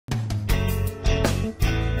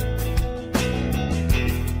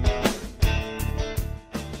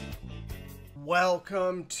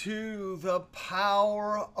Welcome to the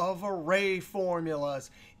power of array formulas.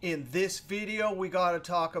 In this video, we got to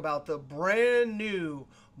talk about the brand new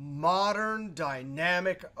modern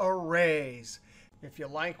dynamic arrays. If you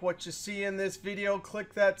like what you see in this video,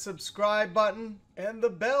 click that subscribe button and the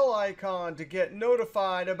bell icon to get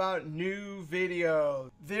notified about new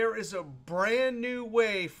videos. There is a brand new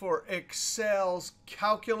way for Excel's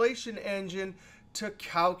calculation engine to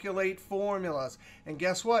calculate formulas. And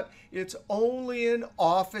guess what? It's only in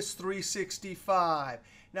Office 365.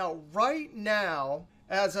 Now, right now,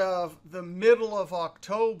 as of the middle of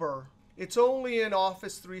October, it's only in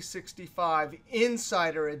Office 365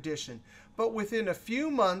 Insider Edition. But within a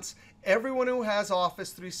few months, everyone who has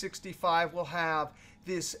Office 365 will have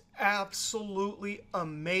this absolutely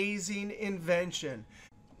amazing invention.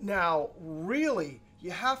 Now, really, you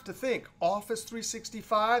have to think, Office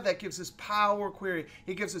 365, that gives us Power Query.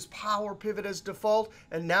 It gives us Power Pivot as default.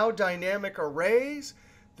 And now dynamic arrays.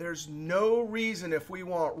 There's no reason, if we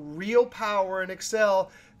want real power in Excel,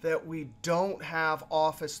 that we don't have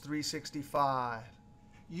Office 365.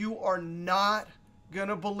 You are not going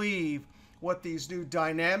to believe what these new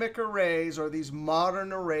dynamic arrays or these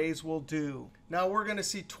modern arrays will do. Now, we're going to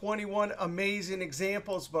see 21 amazing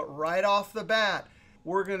examples, but right off the bat,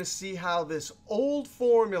 we're going to see how this old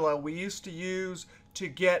formula we used to use to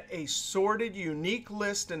get a sorted unique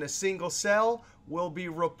list in a single cell will be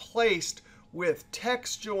replaced with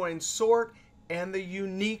text join sort and the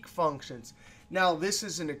unique functions. Now, this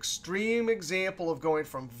is an extreme example of going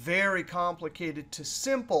from very complicated to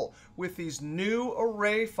simple with these new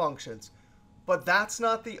array functions. But that's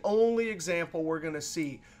not the only example we're going to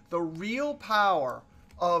see. The real power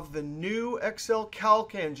of the new Excel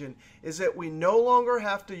Calc engine is that we no longer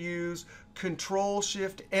have to use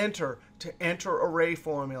Ctrl-Shift-Enter to enter array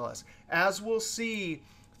formulas. As we'll see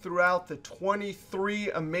throughout the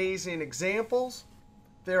 23 amazing examples,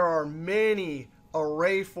 there are many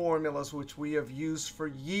array formulas which we have used for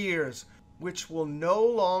years, which will no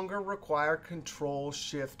longer require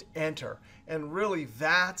Ctrl-Shift-Enter. And really,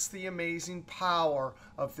 that's the amazing power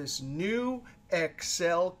of this new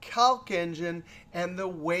Excel Calc engine and the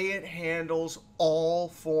way it handles all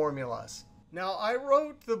formulas. Now, I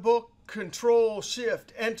wrote the book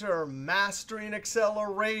Ctrl-Shift-Enter, Mastering Excel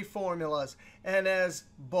Array Formulas. And as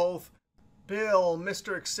both Bill,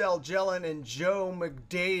 Mr. Excel Jellin, and Joe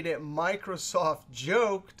McDade at Microsoft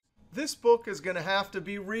joked, this book is going to have to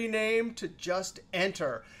be renamed to just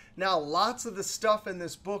Enter. Now, lots of the stuff in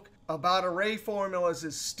this book about array formulas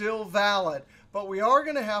is still valid, but we are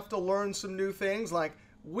going to have to learn some new things, like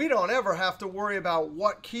we don't ever have to worry about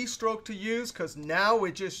what keystroke to use because now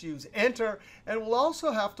we just use Enter. And we'll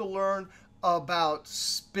also have to learn about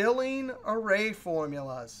spilling array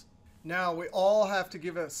formulas. Now, we all have to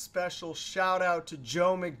give a special shout out to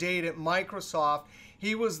Joe McDade at Microsoft.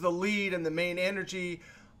 He was the lead and the main energy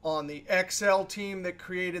on the Excel team that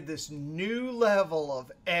created this new level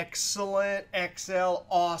of excellent Excel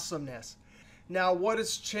awesomeness. Now, what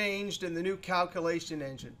has changed in the new calculation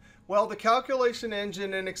engine? Well, the calculation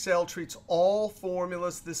engine in Excel treats all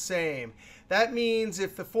formulas the same. That means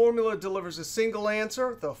if the formula delivers a single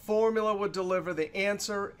answer, the formula would deliver the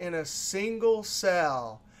answer in a single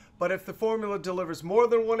cell. But if the formula delivers more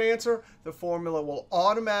than one answer, the formula will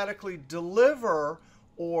automatically deliver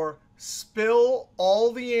or spill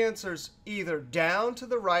all the answers either down to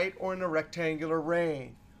the right or in a rectangular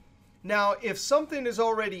range. Now, if something is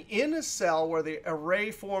already in a cell where the array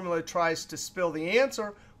formula tries to spill the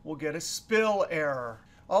answer, we'll get a spill error.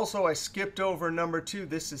 Also, I skipped over number 2.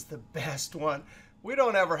 This is the best one. We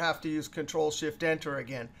don't ever have to use Ctrl-Shift-Enter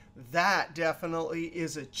again. That definitely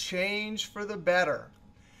is a change for the better.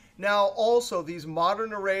 Now, also, these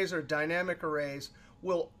modern arrays or dynamic arrays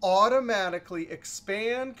will automatically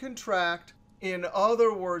expand, contract. In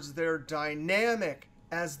other words, they're dynamic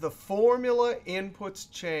as the formula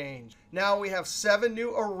inputs change. Now we have 7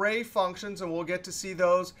 new array functions, and we'll get to see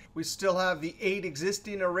those. We still have the 8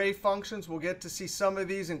 existing array functions. We'll get to see some of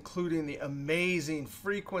these, including the amazing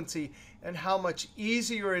frequency and how much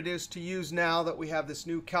easier it is to use now that we have this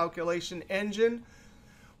new calculation engine.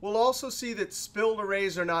 We'll also see that spilled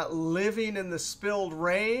arrays are not living in the spilled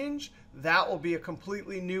range. That will be a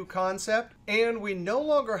completely new concept. And we no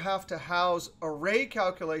longer have to house array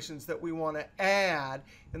calculations that we want to add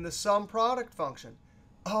in the SUMPRODUCT function.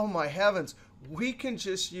 Oh, my heavens. We can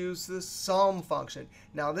just use the SUM function.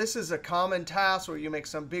 Now, this is a common task where you make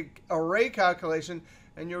some big array calculation,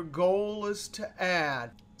 and your goal is to add.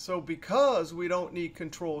 So because we don't need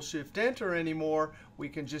Ctrl-Shift-Enter anymore, we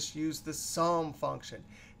can just use the SUM function.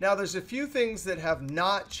 Now, there's a few things that have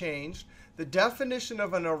not changed. The definition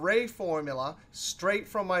of an array formula, straight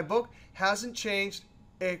from my book, hasn't changed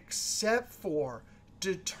except for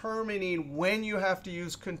determining when you have to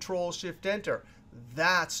use Control-Shift-Enter.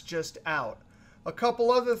 That's just out. A couple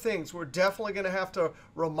other things. We're definitely going to have to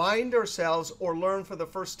remind ourselves or learn for the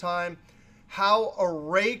first time how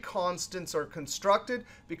array constants are constructed,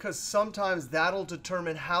 because sometimes that'll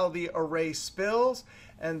determine how the array spills.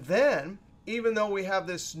 And then, even though we have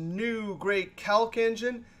this new great calc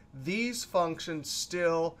engine, these functions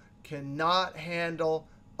still cannot handle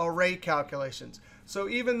array calculations. So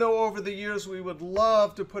even though over the years we would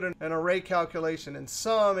love to put an array calculation in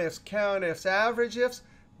SUMIFS, COUNTIFS, AVERAGEIFS,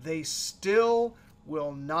 they still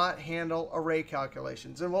will not handle array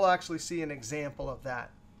calculations. And we'll actually see an example of that.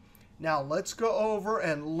 Now let's go over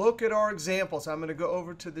and look at our examples. I'm going to go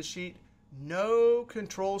over to the sheet, no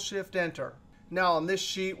Control-Shift-Enter. Now on this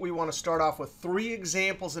sheet, we want to start off with 3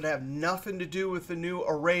 examples that have nothing to do with the new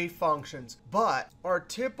array functions. But our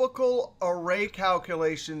typical array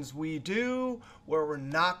calculations we do where we're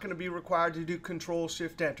not going to be required to do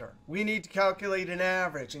Control-Shift-Enter. We need to calculate an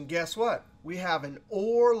average. And guess what? We have an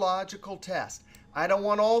OR logical test. I don't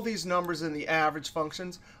want all these numbers in the average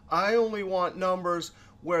functions. I only want numbers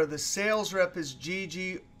where the sales rep is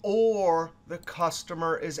Gigi or the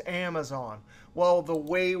customer is Amazon. Well, the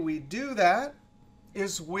way we do that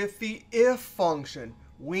is with the if function.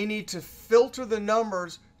 We need to filter the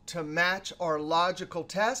numbers to match our logical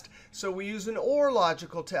test. So we use an OR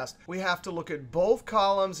logical test. We have to look at both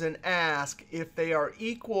columns and ask if they are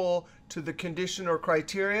equal to the condition or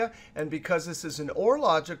criteria. And because this is an OR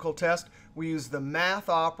logical test, we use the math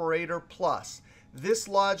operator plus. This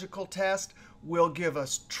logical test will give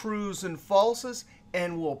us trues and falses,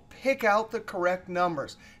 and we'll pick out the correct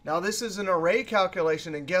numbers. Now, this is an array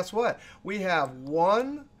calculation, and guess what? We have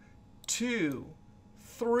 1, 2,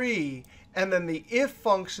 3, and then the if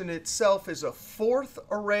function itself is a 4th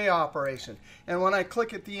array operation. And when I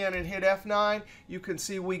click at the end and hit F9, you can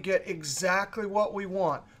see we get exactly what we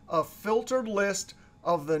want, a filtered list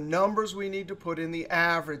of the numbers we need to put in the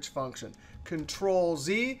average function.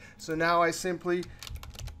 Control-Z, so now I simply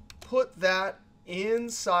put that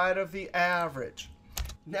inside of the average.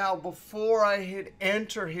 Now, before I hit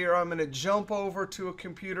Enter here, I'm going to jump over to a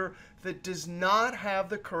computer that does not have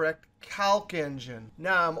the correct calc engine.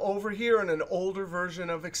 Now, I'm over here in an older version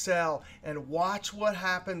of Excel, and watch what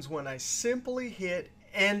happens when I simply hit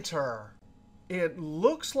Enter. It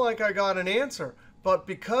looks like I got an answer, but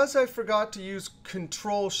because I forgot to use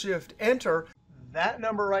Control-Shift-Enter, that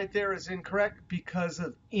number right there is incorrect because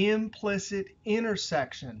of implicit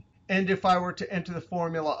intersection. And if I were to enter the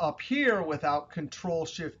formula up here without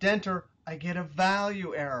Control-Shift-Enter, I get a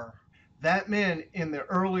value error. That meant in the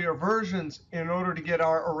earlier versions, in order to get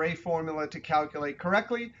our array formula to calculate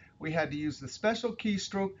correctly, we had to use the special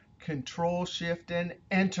keystroke Control-Shift and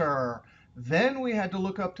Enter. Then we had to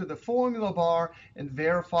look up to the formula bar and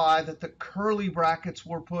verify that the curly brackets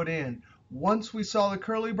were put in. Once we saw the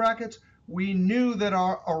curly brackets, we knew that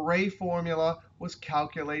our array formula was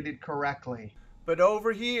calculated correctly. But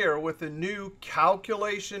over here with the new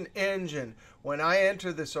calculation engine, when I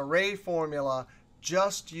enter this array formula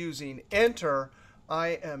just using Enter,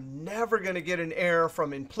 I am never going to get an error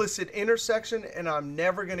from implicit intersection, and I'm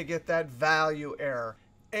never going to get that value error.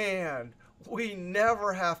 And we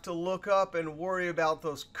never have to look up and worry about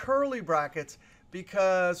those curly brackets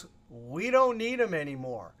because we don't need them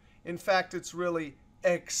anymore. In fact, it's really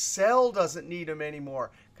Excel doesn't need them anymore,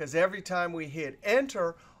 because every time we hit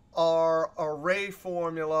Enter, our array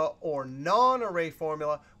formula or non-array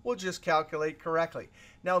formula will just calculate correctly.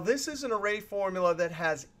 Now, this is an array formula that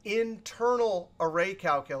has internal array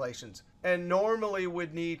calculations and normally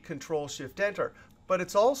would need Control-Shift-Enter. But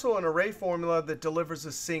it's also an array formula that delivers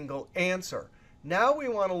a single answer. Now we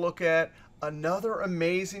want to look at another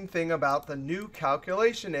amazing thing about the new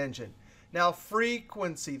calculation engine. Now,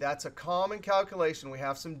 frequency, that's a common calculation. We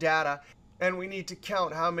have some data, and we need to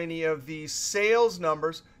count how many of these sales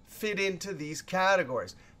numbers fit into these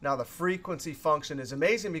categories. Now, the frequency function is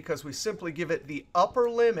amazing because we simply give it the upper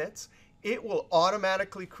limits. It will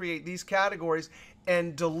automatically create these categories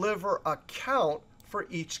and deliver a count for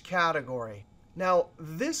each category. Now,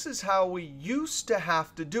 this is how we used to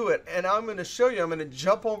have to do it. And I'm going to show you. I'm going to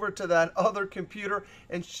jump over to that other computer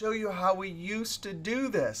and show you how we used to do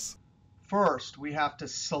this. First, we have to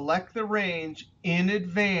select the range in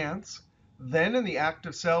advance. Then in the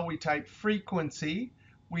active cell, we type frequency.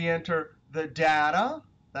 We enter the data.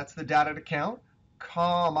 That's the data to count,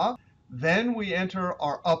 comma. Then we enter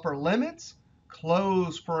our upper limits,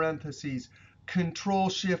 close parentheses,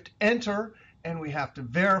 Control-Shift-Enter. and we have to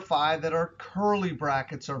verify that our curly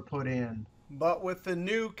brackets are put in. But with the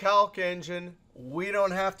new Calc engine, we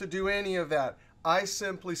don't have to do any of that. I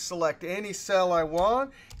simply select any cell I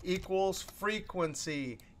want, equals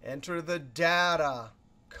frequency, enter the data,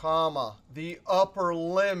 comma, the upper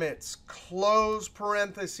limits, close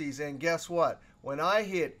parentheses, and guess what? When I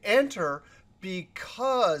hit enter,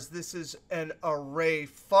 because this is an array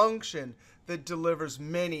function that delivers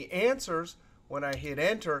many answers, when I hit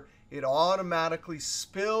enter, it automatically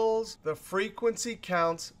spills the frequency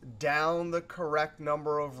counts down the correct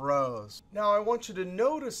number of rows. Now I want you to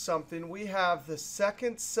notice something. We have the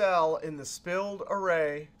second cell in the spilled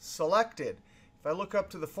array selected. If I look up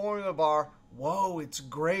to the formula bar, whoa, it's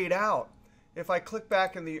grayed out. If I click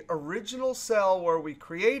back in the original cell where we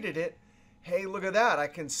created it, hey, look at that. I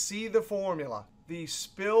can see the formula. The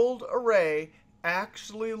spilled array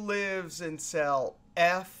actually lives in cell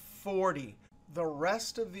F40. The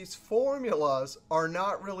rest of these formulas are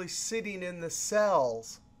not really sitting in the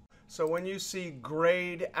cells. So when you see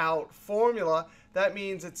grayed out formula, that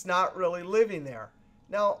means it's not really living there.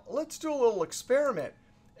 Now, let's do a little experiment.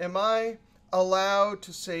 Am I allowed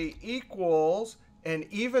to say equals, and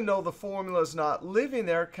even though the formula is not living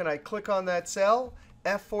there, can I click on that cell,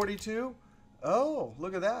 F42? Oh,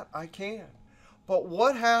 look at that. I can. But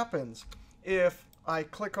what happens if I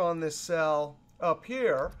click on this cell up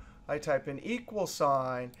here? I type an equal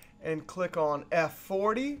sign and click on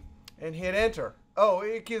F40 and hit enter. Oh,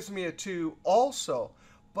 it gives me a 2 also.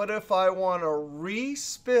 But if I want to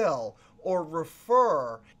respill or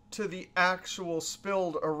refer to the actual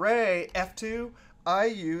spilled array, F2, I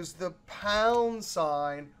use the pound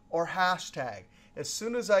sign or hashtag. As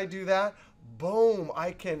soon as I do that, boom,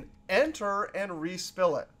 I can enter and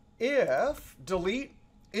respill it. If delete,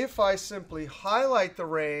 if I simply highlight the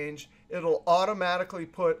range, it'll automatically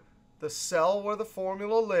put the cell where the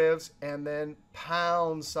formula lives, and then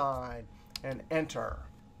pound sign and enter.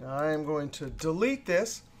 Now I'm going to delete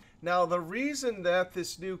this. Now the reason that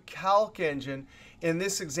this new Calc engine in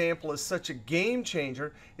this example is such a game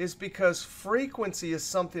changer is because frequency is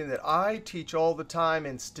something that I teach all the time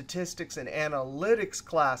in statistics and analytics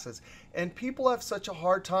classes. And people have such a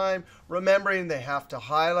hard time remembering they have to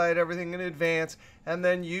highlight everything in advance and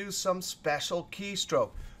then use some special keystroke.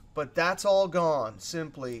 But that's all gone.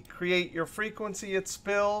 Simply create your frequency it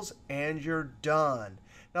spills, and you're done.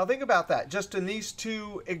 Now think about that. Just in these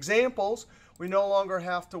two examples, we no longer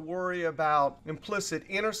have to worry about implicit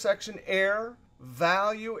intersection error,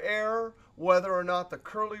 value error, whether or not the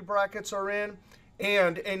curly brackets are in,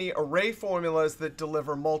 and any array formulas that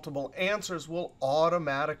deliver multiple answers will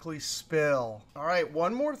automatically spill. All right,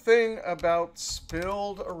 one more thing about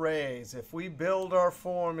spilled arrays. If we build our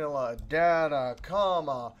formula, data,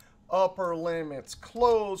 comma, upper limits,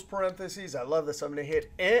 close parentheses, I love this. I'm going to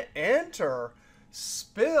hit enter,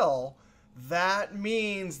 spill. That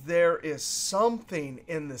means there is something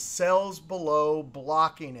in the cells below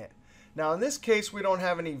blocking it. Now, in this case, we don't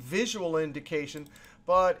have any visual indication.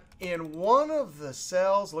 But in one of the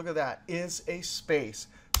cells, look at that, is a space.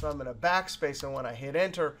 So I'm going to backspace, and when I hit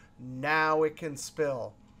enter, now it can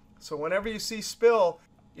spill. So whenever you see spill,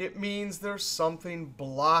 it means there's something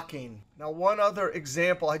blocking. Now one other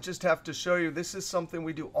example I just have to show you. This is something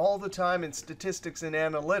we do all the time in statistics and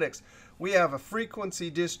analytics. We have a frequency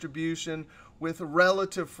distribution with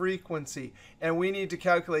relative frequency, and we need to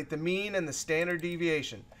calculate the mean and the standard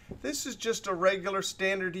deviation. This is just a regular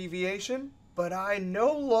standard deviation. But I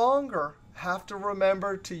no longer have to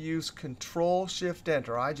remember to use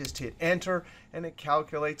Control-Shift-Enter. I just hit Enter, and it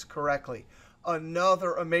calculates correctly.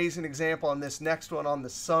 Another amazing example on this next one on the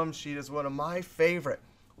sum sheet is one of my favorite.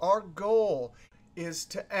 Our goal is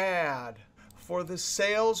to add for the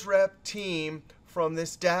sales rep team from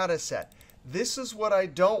this data set. This is what I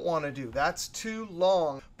don't want to do. That's too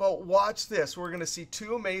long. But watch this. We're going to see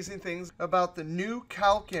two amazing things about the new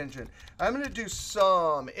Calc engine. I'm going to do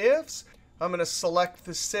SUMIFS. I'm going to select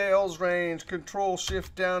the sales range,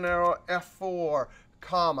 Control-Shift down arrow, F4,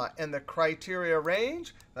 comma, and the criteria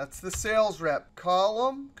range. That's the sales rep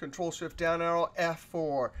column, Control-Shift down arrow,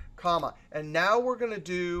 F4, comma. And now we're going to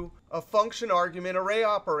do a function argument array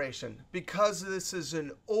operation. Because this is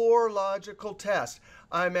an OR logical test,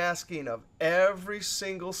 I'm asking of every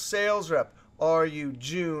single sales rep, are you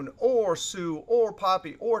June, or Sue, or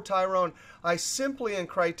Poppy, or Tyrone? I simply, in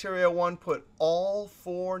criteria 1, put all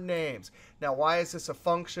 4 names. Now, why is this a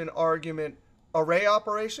function argument array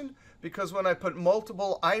operation? Because when I put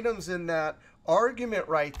multiple items in that argument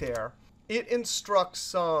right there, it instructs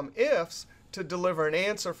SUMIFS to deliver an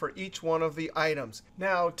answer for each one of the items.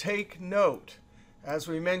 Now, take note. As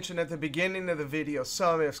we mentioned at the beginning of the video,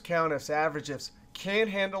 SUMIFS, COUNTIFS, AVERAGEIFS can't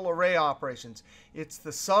handle array operations. It's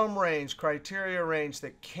the sum range, criteria range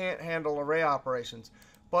that can't handle array operations.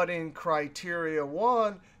 But in criteria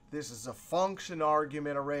 1, this is a function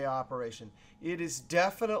argument array operation. It is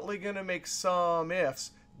definitely going to make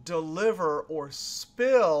SUMIFS deliver or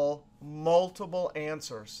spill multiple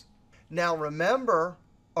answers. Now remember,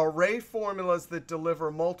 array formulas that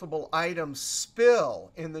deliver multiple items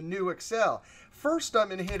spill in the new Excel. First, I'm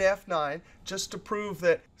going to hit F9 just to prove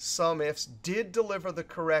that SUMIFS did deliver the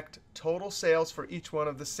correct total sales for each one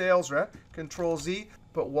of the sales rep. Control Z.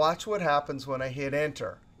 But watch what happens when I hit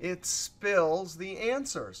Enter. It spills the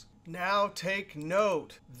answers. Now take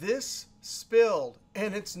note. This spilled,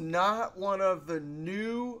 and it's not one of the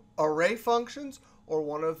new array functions or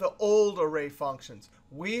one of the old array functions.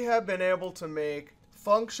 We have been able to make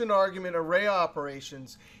function argument array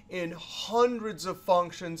operations in hundreds of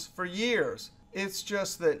functions for years. It's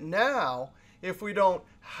just that now, if we don't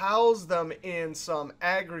house them in some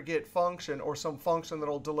aggregate function or some function that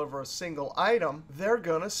will deliver a single item, they're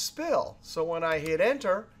going to spill. So when I hit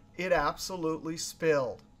Enter, it absolutely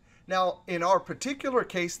spilled. Now, in our particular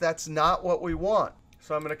case, that's not what we want.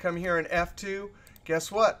 So I'm going to come here in F2.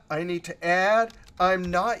 Guess what? I need to add. I'm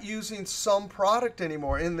not using SUMPRODUCT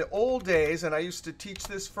anymore. In the old days, and I used to teach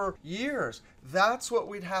this for years, that's what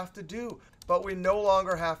we'd have to do. But we no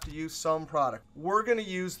longer have to use SUMPRODUCT. We're going to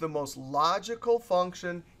use the most logical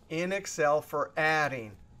function in Excel for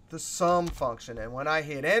adding, the SUM function. And when I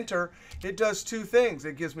hit Enter, it does two things.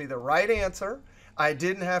 It gives me the right answer. I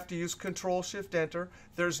didn't have to use Control-Shift-Enter.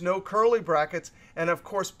 There's no curly brackets. And of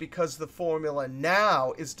course, because the formula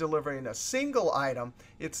now is delivering a single item,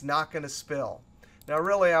 it's not going to spill. Now,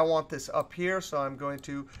 really, I want this up here, so I'm going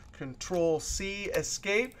to Control-C,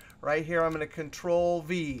 Escape. Right here, I'm going to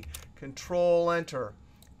Control-V, Control-Enter,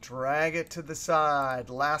 drag it to the side,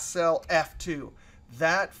 last cell, F2.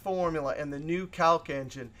 That formula and the new Calc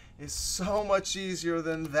engine is so much easier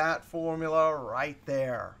than that formula right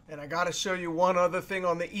there. And I got to show you one other thing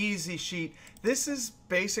on the easy sheet. This is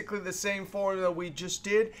basically the same formula we just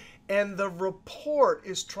did, and the report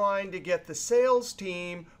is trying to get the sales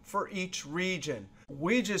team for each region.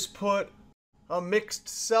 We just put a mixed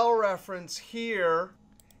cell reference here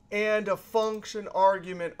and a function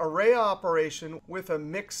argument array operation with a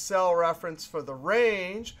mixed cell reference for the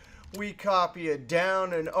range. We copy it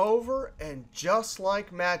down and over, and just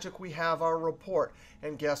like magic, we have our report.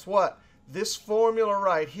 And guess what? This formula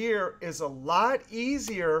right here is a lot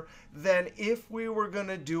easier than if we were going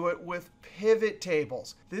to do it with pivot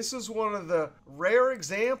tables. This is one of the rare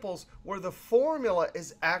examples where the formula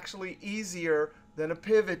is actually easier than a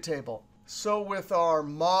pivot table. So with our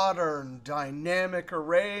modern dynamic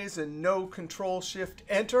arrays and no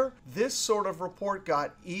Control-Shift-Enter, this sort of report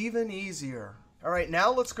got even easier. All right,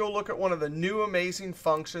 now let's go look at one of the new amazing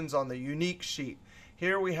functions on the unique sheet.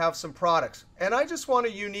 Here we have some products. And I just want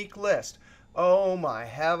a unique list. Oh, my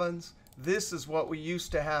heavens. This is what we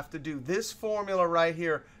used to have to do. This formula right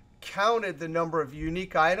here counted the number of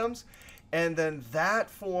unique items. And then that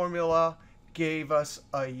formula gave us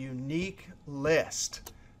a unique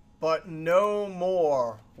list. But no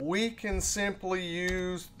more. We can simply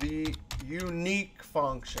use the unique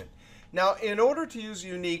function. Now, in order to use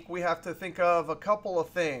unique, we have to think of a couple of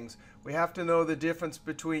things. We have to know the difference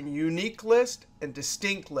between unique list and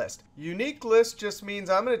distinct list. Unique list just means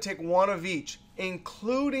I'm going to take one of each,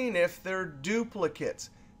 including if they're duplicates.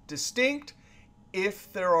 Distinct,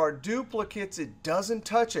 if there are duplicates, it doesn't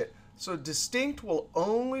touch it. So distinct will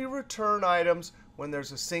only return items when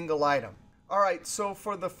there's a single item. All right, so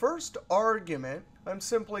for the first argument, I'm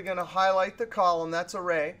simply going to highlight the column. That's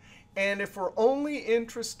array. And if we're only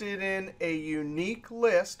interested in a unique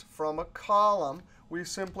list from a column, we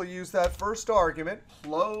simply use that first argument,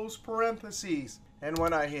 close parentheses. And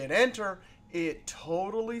when I hit Enter, it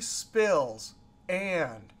totally spills.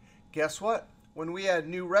 And guess what? When we add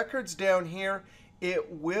new records down here, it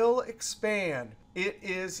will expand. It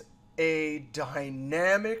is a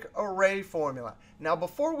dynamic array formula. Now,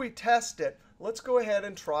 before we test it, let's go ahead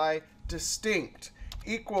and try distinct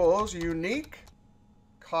equals unique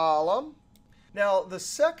column. Now, the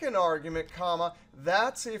second argument, comma,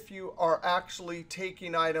 that's if you are actually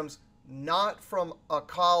taking items not from a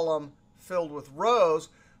column filled with rows,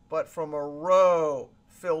 but from a row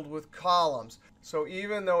filled with columns. So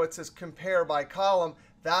even though it says compare by column,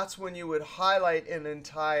 that's when you would highlight an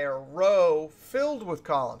entire row filled with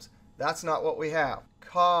columns. That's not what we have.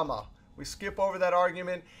 Comma. We skip over that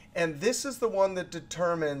argument. And this is the one that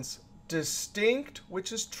determines distinct,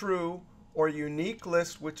 which is true, or unique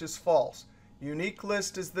list, which is false. Unique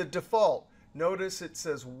list is the default. Notice it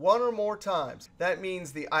says one or more times. That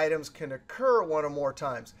means the items can occur one or more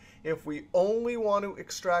times. If we only want to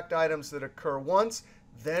extract items that occur once,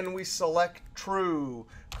 then we select true,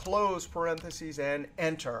 close parentheses, and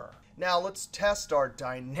enter. Now let's test our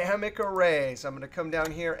dynamic arrays. I'm going to come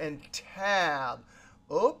down here and tab.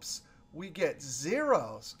 Oops, we get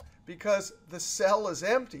zeros because the cell is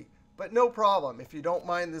empty. But no problem. If you don't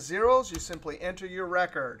mind the zeros, you simply enter your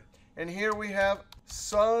record. And here we have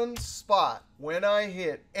sunspot. When I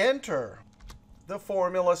hit enter, the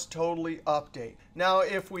formulas totally update. Now,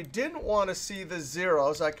 if we didn't want to see the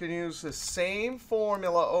zeros, I can use the same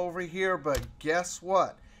formula over here, but guess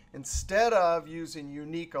what? Instead of using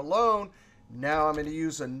unique alone, now I'm going to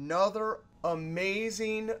use another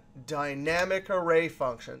amazing dynamic array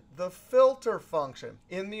function, the filter function.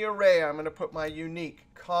 In the array, I'm going to put my unique,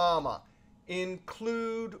 comma,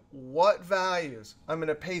 include what values. I'm going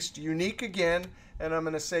to paste unique again, and I'm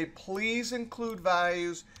going to say, please include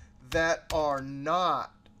values that are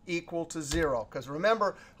not equal to 0. Because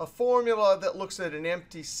remember, a formula that looks at an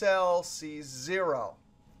empty cell sees 0.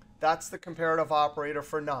 That's the comparative operator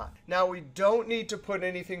for not. Now, we don't need to put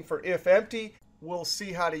anything for if empty. We'll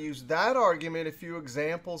see how to use that argument a few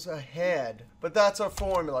examples ahead. But that's our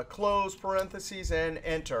formula. Close parentheses and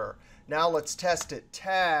enter. Now let's test it.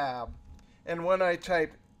 Tab. And when I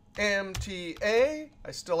type MTA,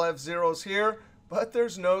 I still have zeros here, but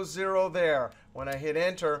there's no 0 there. When I hit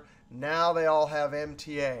enter, now they all have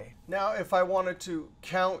MTA. Now, if I wanted to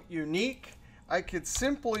count unique, I could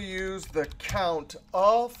simply use the count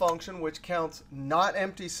of function, which counts not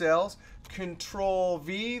empty cells. Ctrl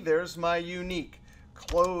V, there's my unique.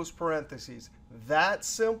 Close parentheses. That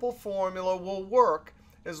simple formula will work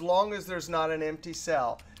as long as there's not an empty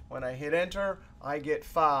cell. When I hit enter, I get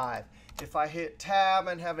 5. If I hit tab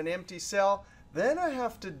and have an empty cell, then I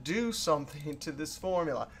have to do something to this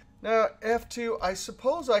formula. Now, F2, I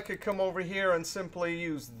suppose I could come over here and simply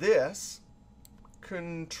use this.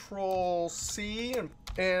 Control C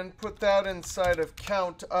and put that inside of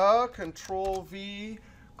count a. Control V,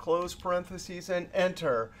 close parentheses, and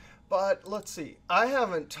enter. But let's see. I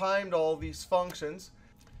haven't timed all these functions.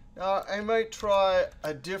 Now, I might try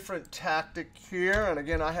a different tactic here. And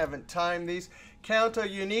again, I haven't timed these. Count a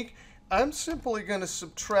unique. I'm simply going to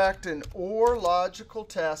subtract an OR logical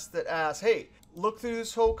test that asks, hey, look through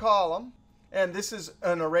this whole column. And this is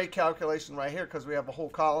an array calculation right here because we have a whole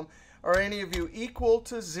column. Are any of you equal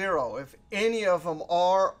to 0? If any of them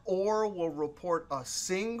are, OR will report a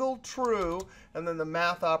single true, and then the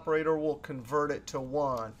math operator will convert it to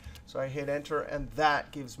 1. So I hit enter, and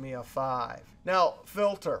that gives me a 5. Now,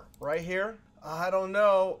 filter right here. I don't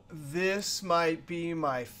know. This might be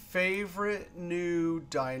my favorite new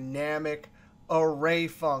dynamic array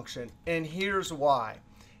function. And here's why.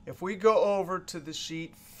 If we go over to the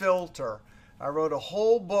sheet filter, I wrote a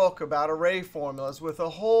whole book about array formulas with a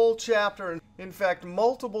whole chapter, in fact,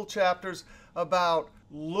 multiple chapters about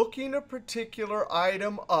looking a particular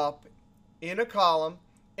item up in a column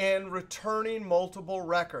and returning multiple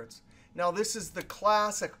records. Now, this is the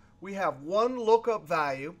classic. We have one lookup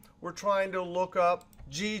value. We're trying to look up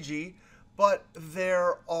GG, but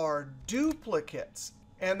there are duplicates.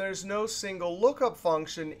 And there's no single lookup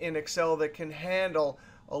function in Excel that can handle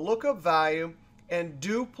a lookup value and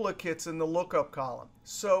duplicates in the lookup column.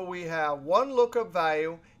 So we have one lookup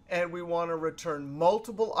value, and we want to return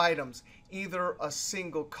multiple items, either a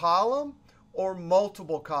single column or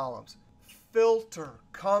multiple columns. Filter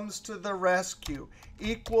comes to the rescue,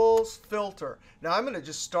 equals filter. Now, I'm going to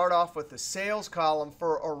just start off with the sales column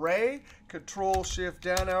for array, Control-Shift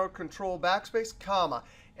down arrow, Control backspace, comma.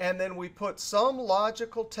 And then we put some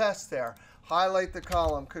logical test there. Highlight the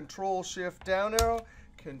column, Control-Shift down arrow,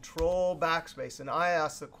 Control backspace. And I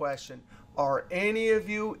ask the question, are any of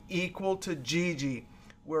you equal to GG?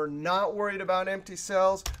 We're not worried about empty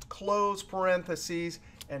cells. Close parentheses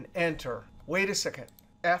and enter. Wait a second.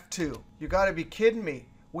 F2. You got to be kidding me.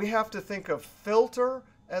 We have to think of filter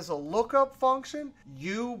as a lookup function?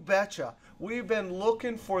 You betcha. We've been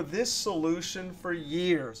looking for this solution for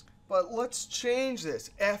years. But let's change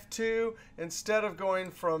this. F2, instead of going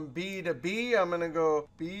from B to B, I'm going to go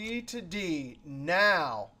B to D.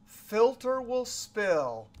 Now, filter will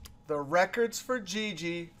spill the records for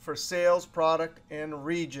GG for sales, product, and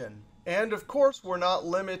region. And of course, we're not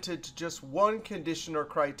limited to just one condition or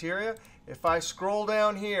criteria. If I scroll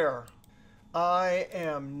down here, I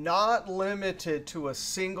am not limited to a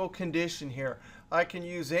single condition here. I can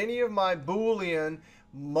use any of my Boolean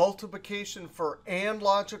multiplication for AND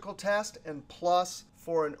logical test and plus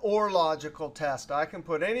for an OR logical test. I can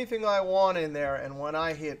put anything I want in there, and when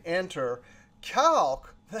I hit enter,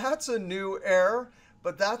 Calc, that's a new error.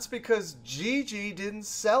 But that's because Gigi didn't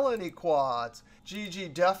sell any quads. Gigi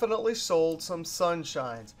definitely sold some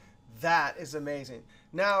sunshines. That is amazing.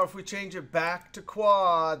 Now, if we change it back to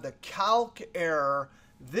quad, the calc error,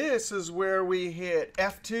 this is where we hit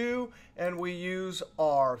F2 and we use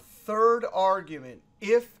our third argument,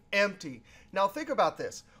 if empty. Now, think about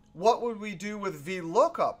this. What would we do with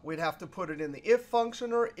VLOOKUP? We'd have to put it in the if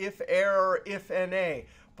function or if error, if NA.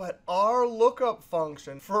 But our lookup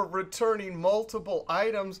function for returning multiple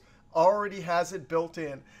items already has it built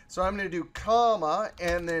in. So I'm going to do comma,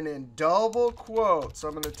 and then in double quotes,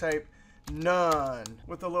 I'm going to type none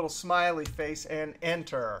with a little smiley face and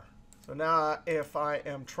enter. So now if I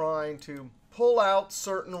am trying to pull out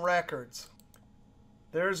certain records,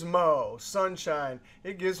 there's Mo, sunshine.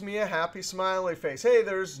 It gives me a happy smiley face. Hey,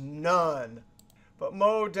 there's none. But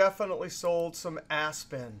Mo definitely sold some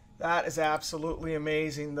Aspen. That is absolutely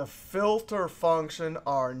amazing. The filter function,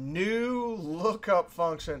 our new lookup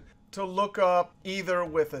function, to look up either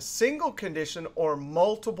with a single condition or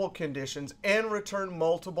multiple conditions and return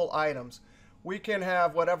multiple items. We can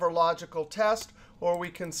have whatever logical test, or we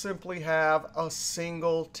can simply have a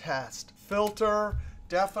single test. Filter,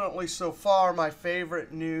 definitely so far my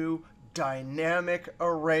favorite new dynamic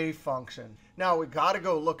array function. Now we got to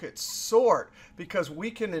go look at sort because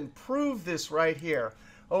we can improve this right here.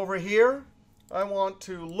 Over here, I want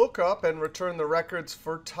to look up and return the records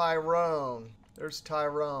for Tyrone. There's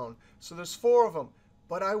Tyrone. So there's 4 of them,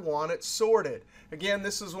 but I want it sorted. Again,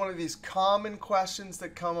 this is one of these common questions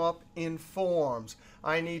that come up in forms.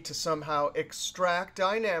 I need to somehow extract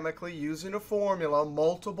dynamically using a formula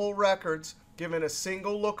multiple records given a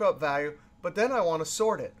single lookup value, but then I want to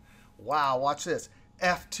sort it. Wow, watch this.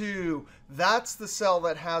 F2, that's the cell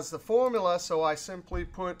that has the formula, so I simply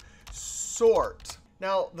put sort.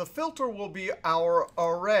 Now, the filter will be our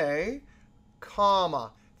array,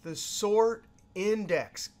 comma, the sort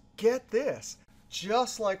index. Get this.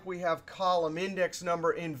 Just like we have column index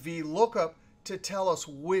number in VLOOKUP to tell us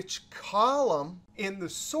which column, in the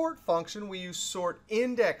sort function, we use sort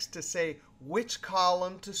index to say which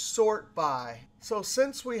column to sort by. So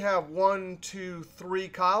since we have 1, 2, 3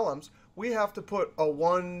 columns, we have to put a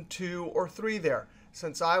 1, 2, or 3 there.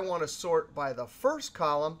 Since I want to sort by the first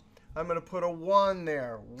column, I'm going to put a 1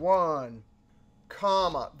 there. 1,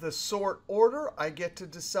 comma. The sort order, I get to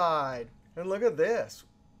decide. And look at this.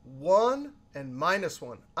 1 and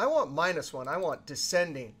 -1. I want -1. I want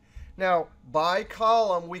descending. Now, by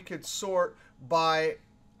column, we could sort by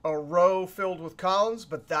a row filled with columns,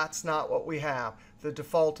 but that's not what we have. The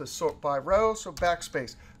default is sort by row, so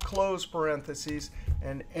backspace, close parentheses,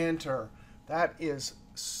 and enter. That is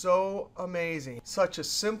so amazing. Such a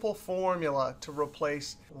simple formula to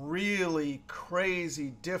replace really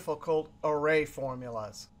crazy, difficult array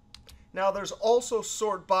formulas. Now, there's also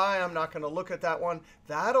sort by. I'm not going to look at that one.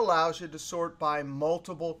 That allows you to sort by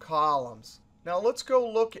multiple columns. Now, let's go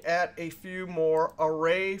look at a few more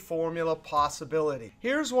array formula possibilities.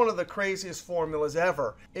 Here's one of the craziest formulas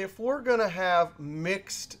ever. If we're going to have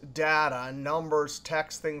mixed data, numbers,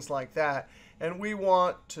 text, things like that, and we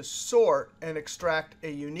want to sort and extract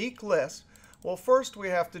a unique list, well, first we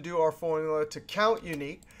have to do our formula to count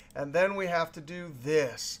unique, and then we have to do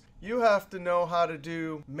this. You have to know how to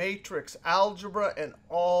do matrix algebra and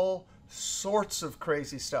all sorts of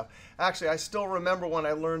crazy stuff. Actually, I still remember when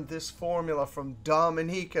I learned this formula from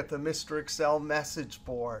Dominique at the Mr. Excel message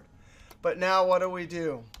board. But now what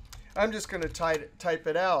do? I'm just going to type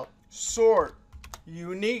it out. Sort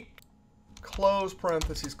unique, close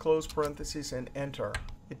parentheses, and enter.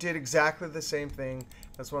 It did exactly the same thing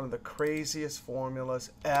as one of the craziest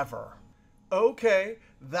formulas ever. OK,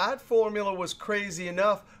 that formula was crazy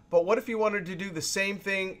enough. But what if you wanted to do the same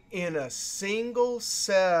thing in a single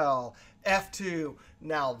cell? F2.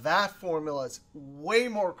 Now, that formula is way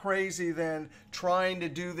more crazy than trying to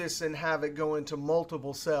do this and have it go into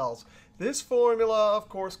multiple cells. This formula, of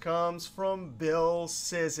course, comes from Bill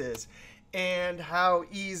Scissors. And how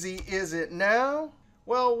easy is it now?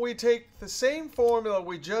 Well, we take the same formula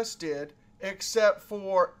we just did, except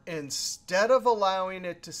for instead of allowing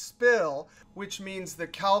it to spill, which means the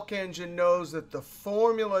Calc engine knows that the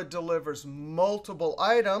formula delivers multiple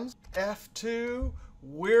items, F2,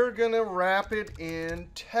 we're going to wrap it in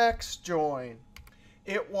text join.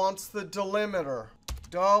 It wants the delimiter,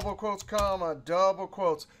 double quotes, comma, double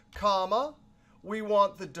quotes, comma. We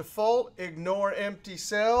want the default, ignore empty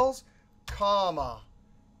cells, comma,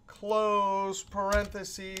 close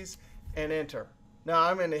parentheses, and enter. Now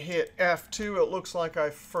I'm going to hit F2. It looks like I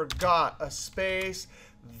forgot a space.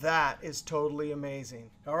 That is totally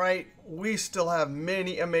amazing. All right, we still have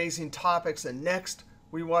many amazing topics. And next,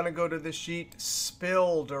 we want to go to the sheet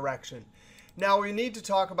spill direction. Now we need to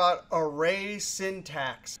talk about array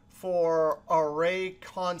syntax for array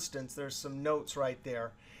constants. There's some notes right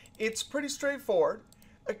there. It's pretty straightforward.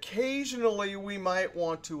 Occasionally, we might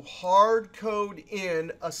want to hard code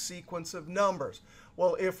in a sequence of numbers.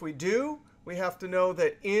 Well, if we do, we have to know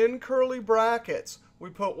that in curly brackets, we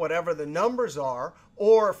put whatever the numbers are,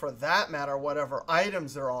 or for that matter, whatever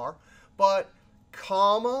items there are. But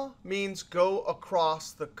comma means go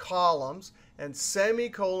across the columns, and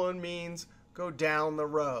semicolon means go down the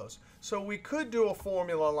rows. So we could do a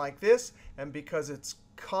formula like this, and because it's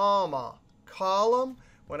comma column,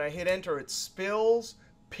 when I hit enter, it spills,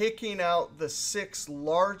 picking out the 6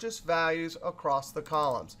 largest values across the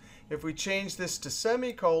columns. If we change this to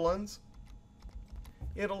semicolons,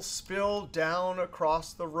 it'll spill down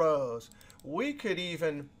across the rows. We could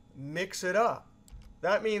even mix it up.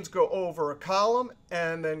 That means go over a column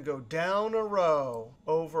and then go down a row,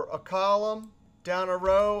 over a column, down a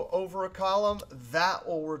row, over a column. That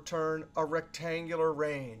will return a rectangular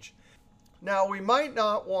range. Now, we might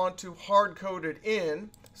not want to hard code it in,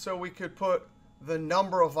 so we could put the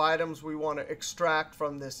number of items we want to extract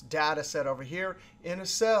from this data set over here in a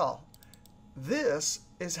cell. This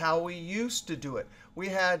is how we used to do it. We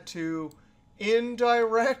had to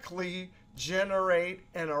indirectly generate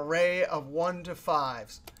an array of 1 to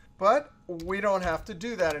 5s. But we don't have to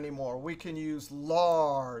do that anymore. We can use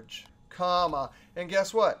large, comma. And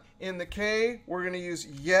guess what? In the K, we're going to use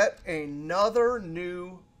yet another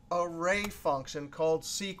new array function called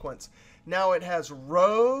sequence. Now it has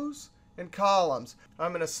rows and columns.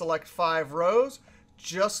 I'm going to select 5 rows.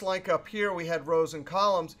 Just like up here we had rows and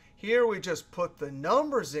columns, here we just put the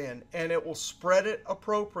numbers in, and it will spread it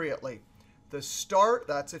appropriately. The start,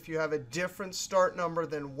 that's if you have a different start number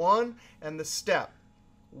than 1, and the step,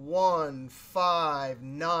 1, 5,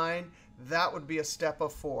 9, that would be a step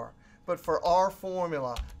of 4. But for our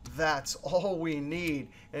formula, that's all we need.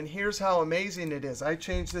 And here's how amazing it is. I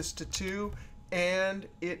changed this to 2, and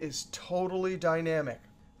it is totally dynamic.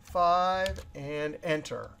 5, and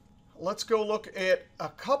enter. Let's go look at a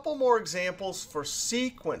couple more examples for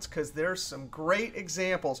sequence, because there's some great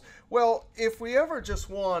examples. Well, if we ever just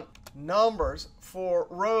want numbers, for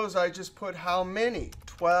rows, I just put how many,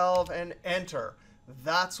 12, and enter.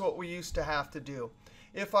 That's what we used to have to do.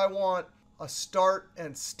 If I want a start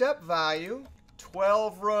and step value,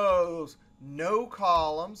 12 rows, no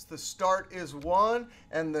columns. The start is 1,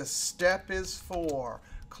 and the step is 4.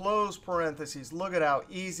 Close parentheses. Look at how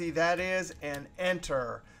easy that is, and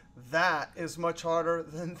enter. That is much harder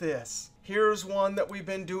than this. Here's one that we've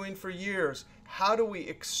been doing for years. How do we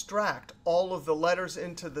extract all of the letters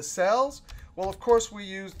into the cells? Well, of course, we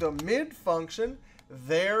use the mid function.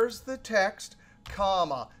 There's the text,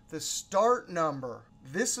 comma, the start number.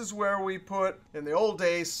 This is where we put, in the old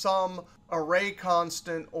days, some array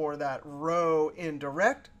constant or that row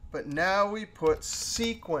indirect. But now we put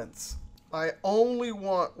sequence. I only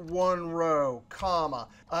want 1 row, comma.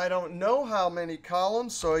 I don't know how many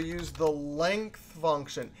columns, so I use the length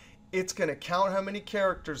function. It's going to count how many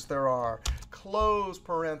characters there are. Close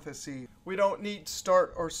parentheses. We don't need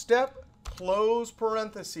start or step. Close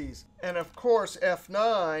parentheses. And of course,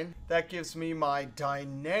 F9, that gives me my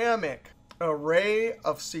dynamic array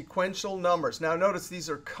of sequential numbers. Now notice these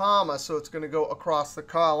are comma, so it's going to go across the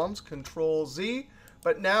columns. Control Z.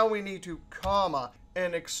 But now we need to comma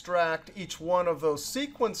and extract each one of those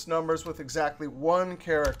sequence numbers with exactly 1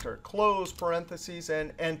 character. Close parentheses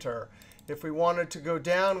and enter. If we wanted to go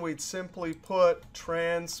down, we'd simply put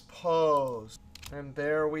transpose. And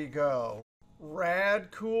there we go.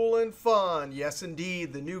 Rad, cool, and fun. Yes,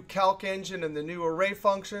 indeed. The new Calc engine and the new array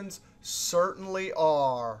functions certainly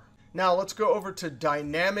are. Now let's go over to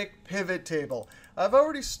dynamic pivot table. I've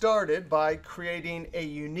already started by creating a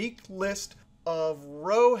unique list of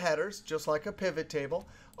row headers, just like a pivot table.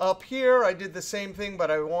 Up here, I did the same thing,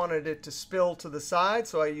 but I wanted it to spill to the side,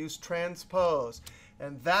 so I used transpose.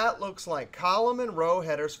 And that looks like column and row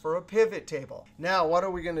headers for a pivot table. Now, what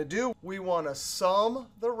are we going to do? We want to sum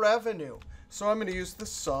the revenue. So I'm going to use the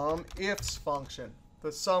SUMIFS function.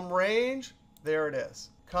 The sum range, there it is,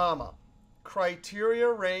 comma.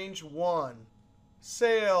 Criteria range 1,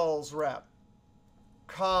 sales rep,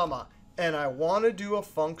 comma. And I want to do a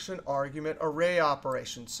function argument array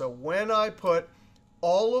operation. So when I put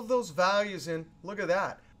all of those values in, look at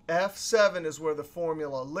that. F7 is where the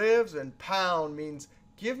formula lives, and pound means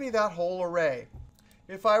give me that whole array.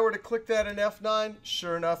 If I were to click that in F9,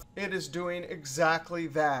 sure enough, it is doing exactly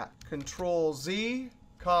that. Control Z,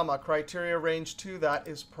 comma, criteria range 2, that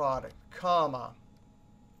is product, comma.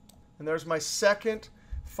 And there's my second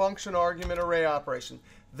function argument array operation.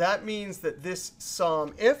 That means that this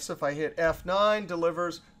SUMIFS, if I hit F9,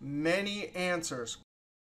 delivers many answers.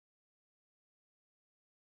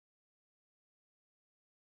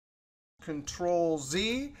 Ctrl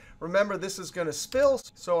Z. Remember, this is going to spill,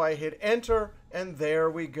 so I hit Enter, and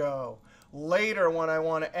there we go. Later, when I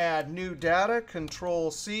want to add new data,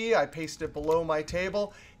 Ctrl C, I paste it below my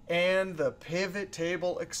table, and the pivot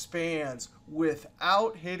table expands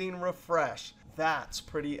without hitting refresh. That's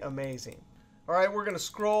pretty amazing. All right, we're going to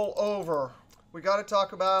scroll over. We got to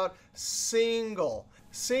talk about single.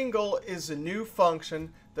 Single is a new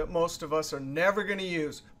function that most of us are never going to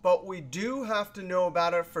use, but we do have to know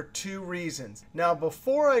about it for two reasons. Now,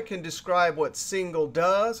 before I can describe what single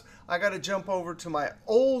does, I got to jump over to my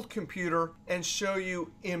old computer and show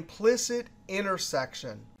you implicit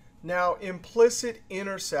intersection. Now, implicit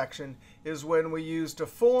intersection is when we used a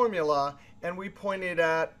formula and we pointed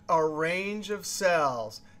at a range of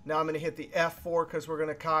cells. Now I'm going to hit the F4 because we're going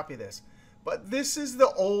to copy this. But this is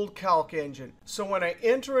the old Calc engine. So when I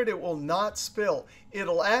enter it, it will not spill.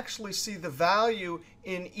 It'll actually see the value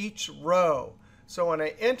in each row. So when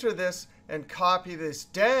I enter this and copy this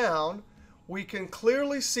down, we can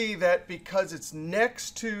clearly see that because it's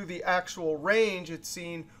next to the actual range, it's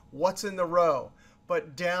seeing what's in the row.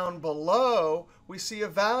 But down below, we see a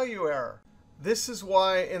value error. This is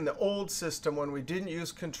why in the old system, when we didn't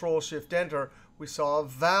use Control-Shift-Enter, we saw a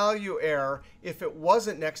value error if it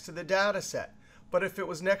wasn't next to the data set. But if it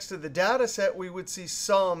was next to the data set, we would see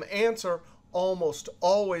some answer, almost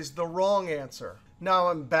always the wrong answer. Now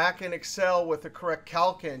I'm back in Excel with the correct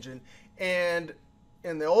Calc engine. And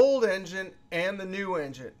in the old engine and the new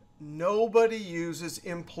engine, nobody uses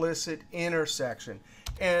implicit intersection.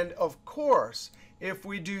 And of course, if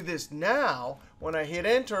we do this now, when I hit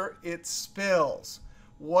Enter, it spills.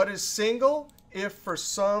 What is single? If for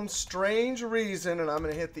some strange reason, and I'm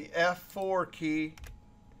going to hit the F4 key,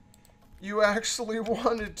 you actually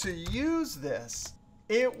wanted to use this,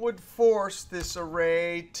 it would force this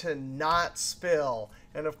array to not spill.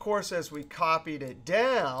 And of course, as we copied it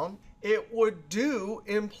down, it would do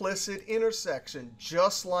implicit intersection,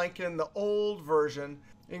 just like in the old version,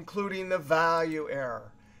 including the value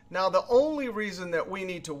error. Now, the only reason that we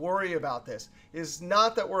need to worry about this is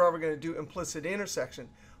not that we're ever going to do implicit intersection,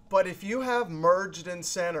 but if you have merged and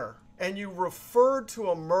center, and you refer to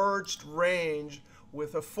a merged range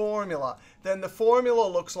with a formula, then the formula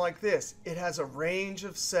looks like this. It has a range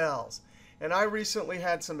of cells. And I recently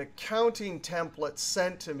had some accounting templates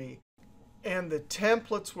sent to me. And the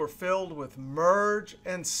templates were filled with merge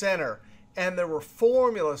and center. And there were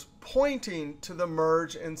formulas pointing to the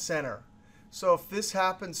merge and center. So if this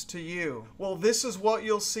happens to you, well, this is what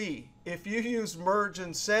you'll see. If you use merge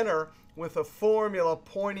and center with a formula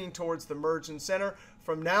pointing towards the merge and center,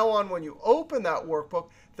 from now on, when you open that workbook,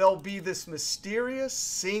 there'll be this mysterious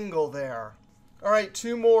single there. All right,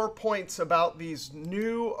 two more points about these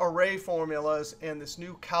new array formulas and this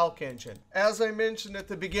new Calc engine. As I mentioned at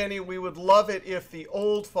the beginning, we would love it if the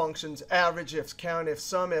old functions, average ifs, count ifs,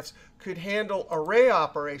 sum ifs, could handle array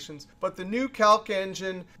operations. But the new Calc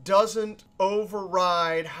engine doesn't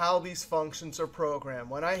override how these functions are programmed.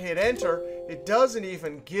 When I hit Enter, it doesn't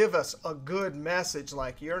even give us a good message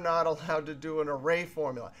like you're not allowed to do an array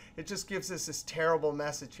formula. It just gives us this terrible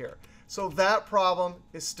message here. So that problem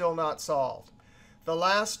is still not solved. The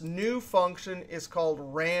last new function is called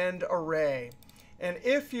rand array. And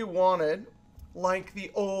if you wanted, like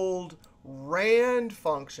the old rand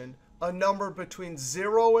function, a number between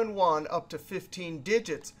 0 and 1 up to 15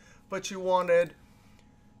 digits, but you wanted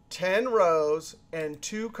 10 rows and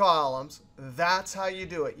 2 columns, that's how you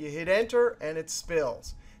do it. You hit Enter, and it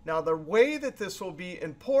spills. Now, the way that this will be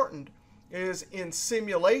important is in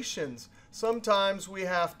simulations. Sometimes we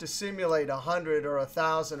have to simulate 100 or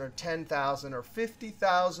 1,000 or 10,000 or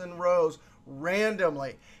 50,000 rows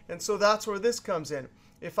randomly. And so that's where this comes in.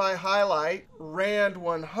 If I highlight rand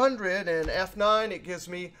 100 and F9, it gives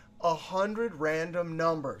me 100 random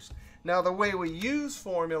numbers. Now, the way we use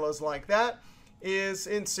formulas like that is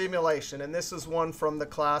in simulation. And this is one from the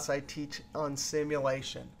class I teach on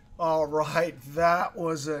simulation. All right, that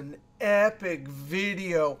was an epic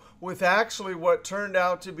video with actually what turned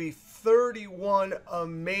out to be 31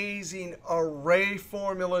 amazing array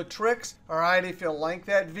formula tricks. All right, if you like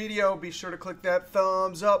that video, be sure to click that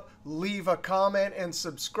thumbs up, leave a comment, and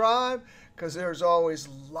subscribe, because there's always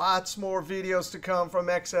lots more videos to come from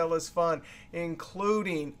Excel is Fun,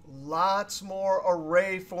 including lots more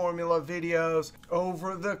array formula videos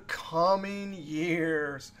over the coming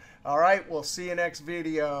years. All right, we'll see you next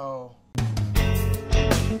video.